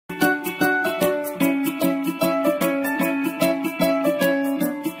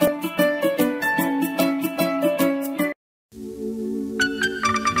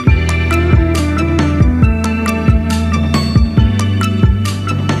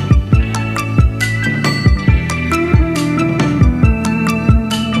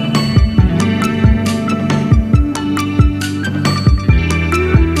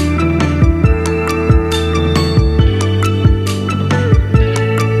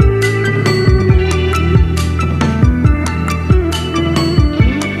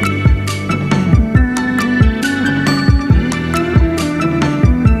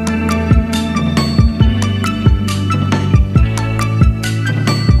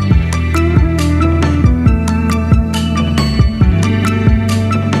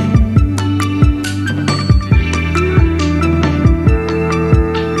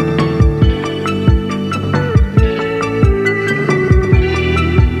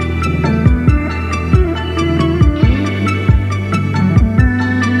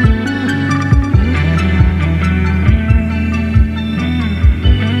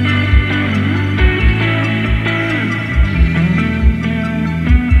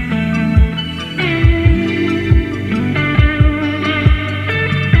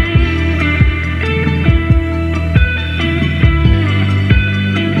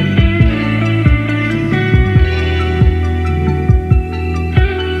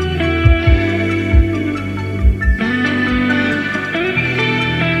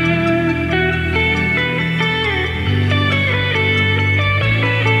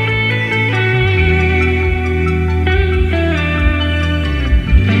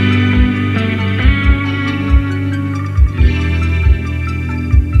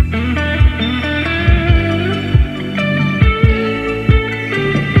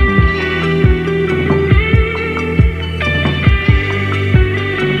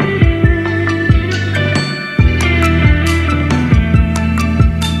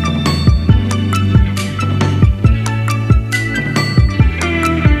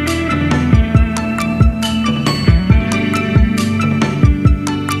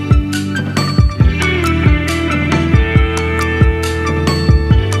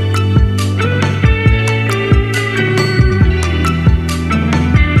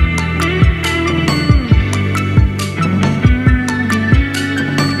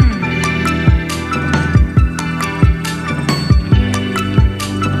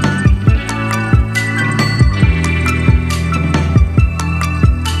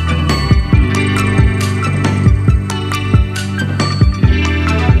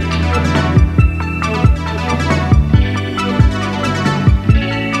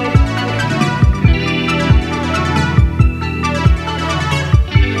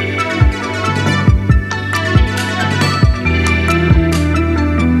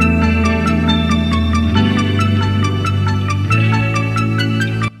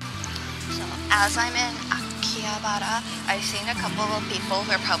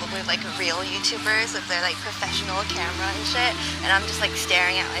people who are probably like real YouTubers with their like professional camera and shit, and I'm just like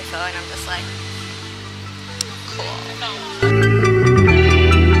staring at my phone. I'm just like, cool.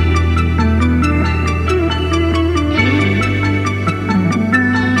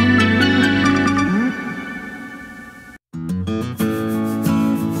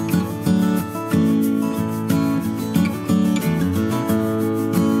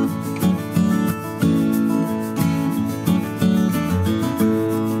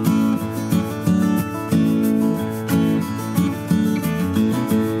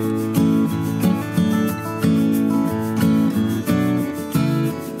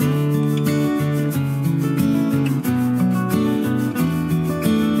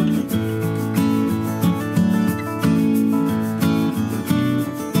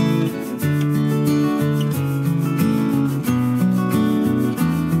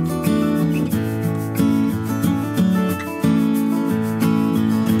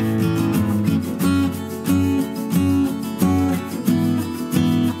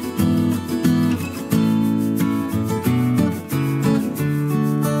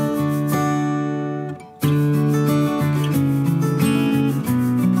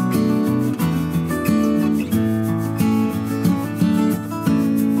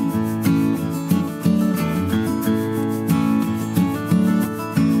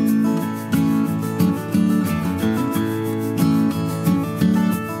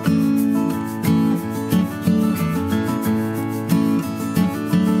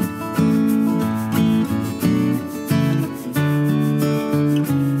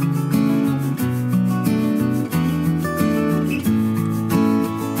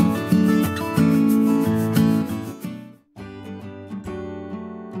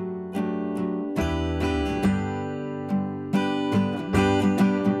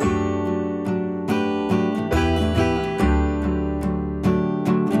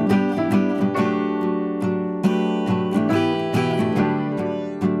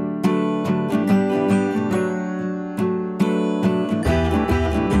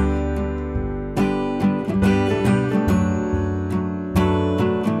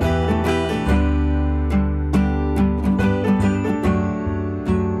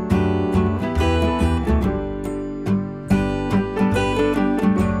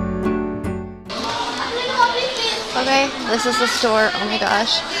 Okay, this is the store. Oh my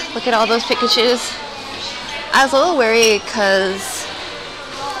gosh, look at all those Pikachus. I was a little worried because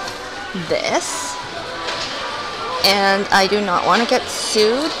this, and I do not want to get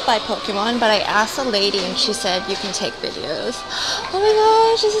sued by Pokemon, but I asked a lady and she said you can take videos. Oh my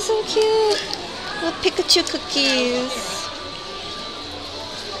gosh, this is so cute. The Pikachu cookies.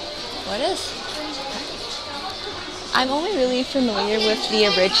 What is? I'm only really familiar with the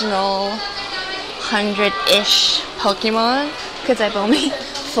original 100-ish Pokemon because I've only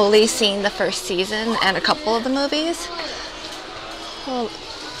fully seen the first season and a couple of the movies. Oh,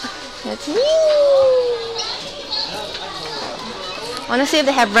 that's me. I want to see if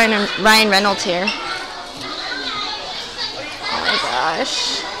they have Ryan Reynolds here. Oh my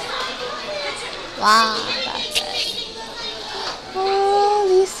gosh. Wow, that's it. Oh,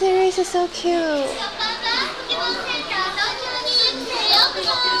 these series are so cute. Oh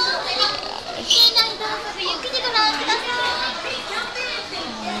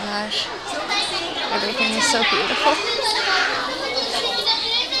my gosh, everything is so beautiful.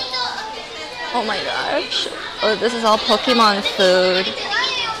 Oh my gosh, oh, this is all Pokemon food.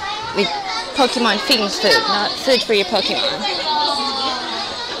 Pokemon themed food, not food for your Pokemon.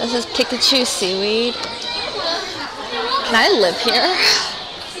 This is Pikachu seaweed. Can I live here?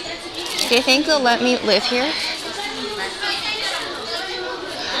 Do you think they'll let me live here?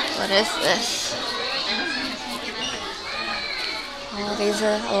 What is this? Oh, these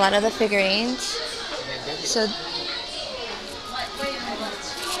are a lot of the figurines. So, oh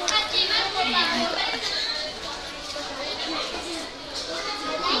my gosh.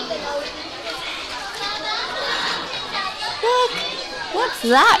 Look! What's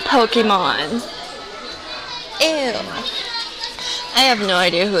that Pokemon? Ew. I have no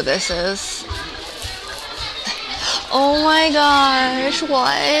idea who this is. Oh my gosh,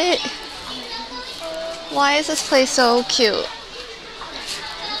 what? Why is this place so cute?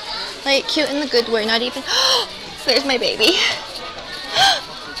 Like, cute in the good way, not even... There's my baby.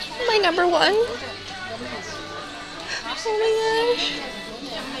 My number one. Oh my gosh.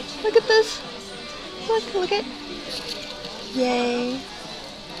 Look at this. Look at... Yay.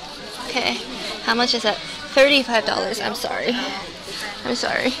 Okay, how much is that? $35. I'm sorry. I'm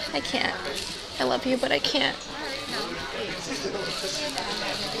sorry. I can't. I love you, but I can't.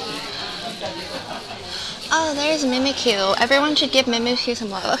 Oh, there's Mimikyu. Everyone should give Mimikyu some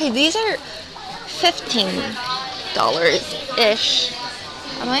love. Okay, these are $15-ish.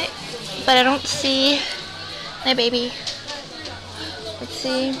 But I don't see my baby. Let's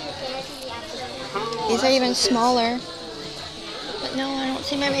see. These are even smaller. But no, I don't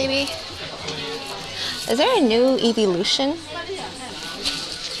see my baby. Is there a new evolution?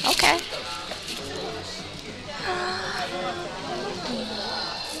 Okay.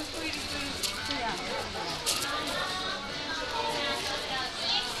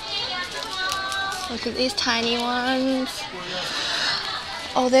 Look at these tiny ones.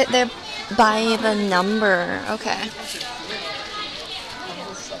 Oh, they're by the number. Okay.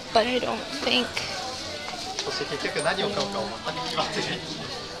 But I don't think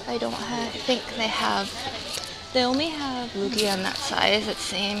they have. They only have Lugia in that size, it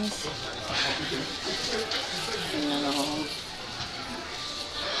seems. No.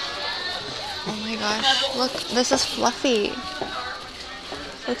 Oh my gosh! Look, this is fluffy.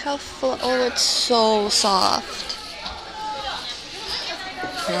 Look how oh, it's so soft.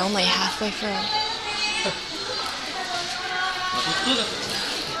 We're only halfway through. Look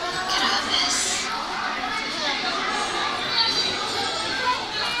at all this.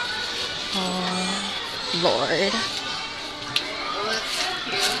 Oh, Lord. Oh, that's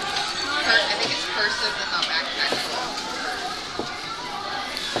cute. I think it's cursive and not backpack.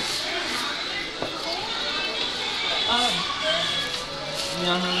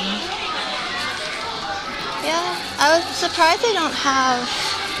 Yeah, I was surprised they don't have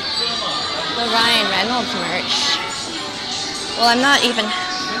the Ryan Reynolds merch. Well, I'm not even.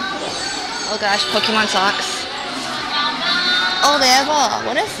 Oh gosh, Pokemon socks. Oh, they have all.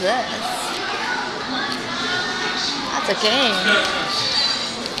 What is this? That's a game.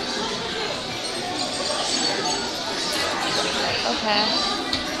 Okay.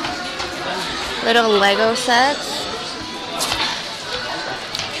 Little Lego sets.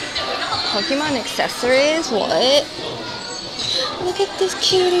 Pokemon accessories? What? Look at this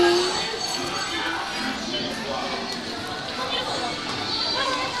cutie.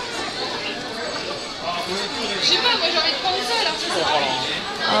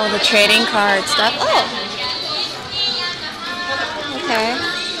 Oh, the trading card stuff. Oh. Okay.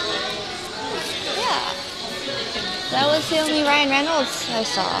 Yeah. That was the only Ryan Reynolds I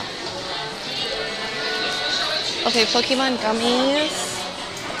saw. Okay, Pokemon gummies.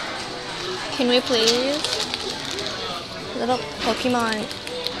 Can we please? Little Pokemon.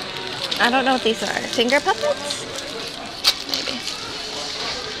 I don't know what these are. Finger puppets? Maybe.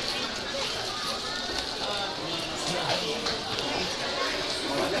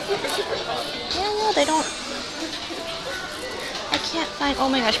 Yeah, no, they don't. I can't find. Oh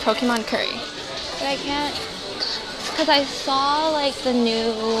my gosh, Pokemon Curry. But I can't. Because I saw like the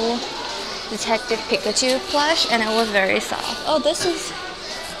new Detective Pikachu plush and it was very soft. Oh, this is.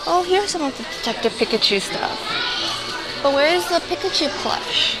 Oh, here's some of the Detective Pikachu stuff. But where's the Pikachu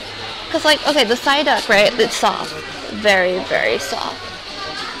plush? Because, like, okay, the Psyduck, right? It's soft. Very, very soft.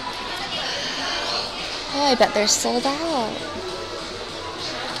 Oh, I bet they're sold out.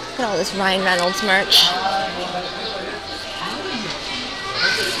 Look at all this Ryan Reynolds merch.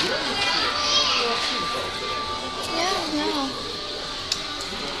 Yeah, no.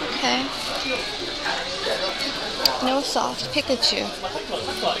 Okay. No soft Pikachu.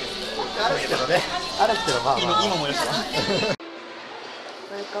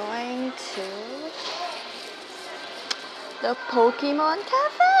 We're going to the Pokemon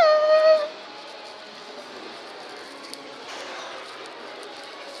Cafe.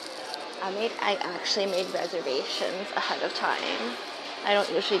 I actually made reservations ahead of time. I don't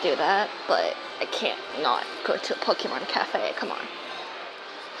usually do that, but I can't not go to a Pokemon Cafe. Come on.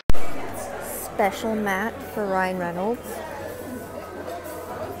 Special mat for Ryan Reynolds.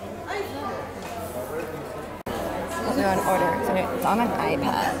 We're on order. So it's on an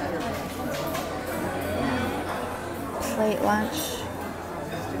iPad. Plate lunch.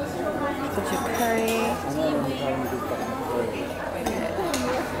 Pikachu curry.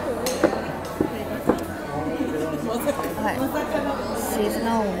 Okay.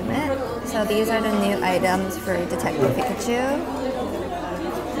 Seasonal limit. So these are the new items for Detective Pikachu.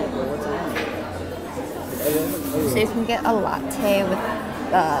 So you can get a latte with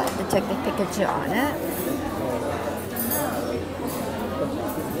Detective Pikachu on it.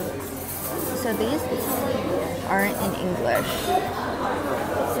 So these aren't in English.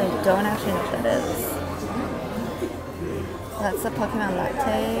 So don't actually know what that is. That's the Pokemon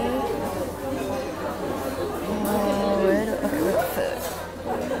latte. Oh, okay, we're at food.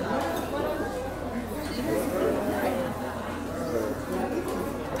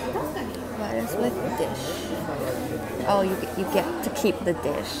 Lettuce with dish. oh, you get to keep the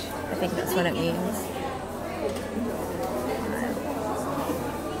dish. I think that's what it means.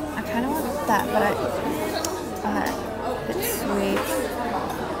 I kind of want that, but it's sweet.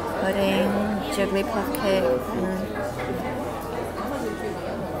 Pudding, Jigglypuff cake,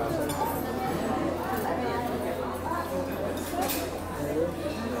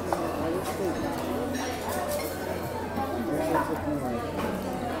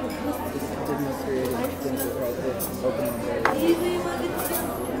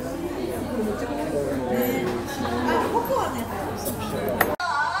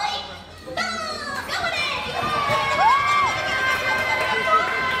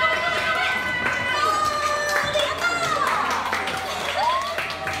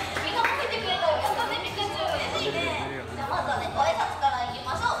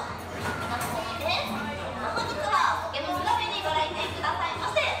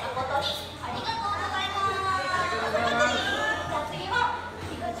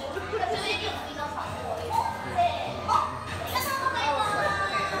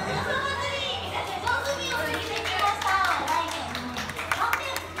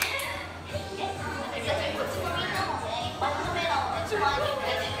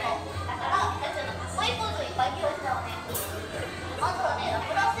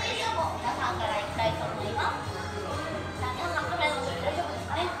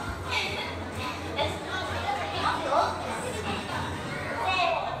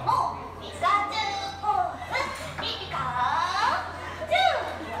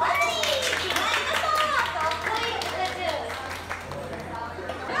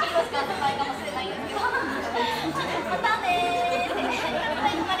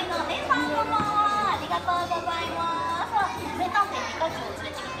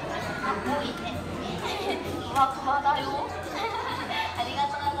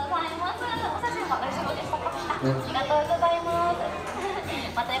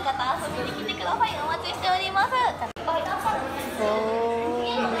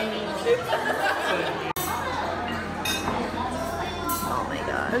 Oh my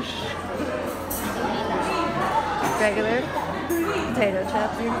gosh. Regular potato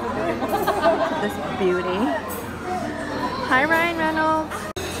chips. This beauty. Hi Ryan Reynolds.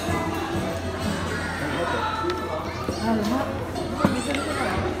 Oh,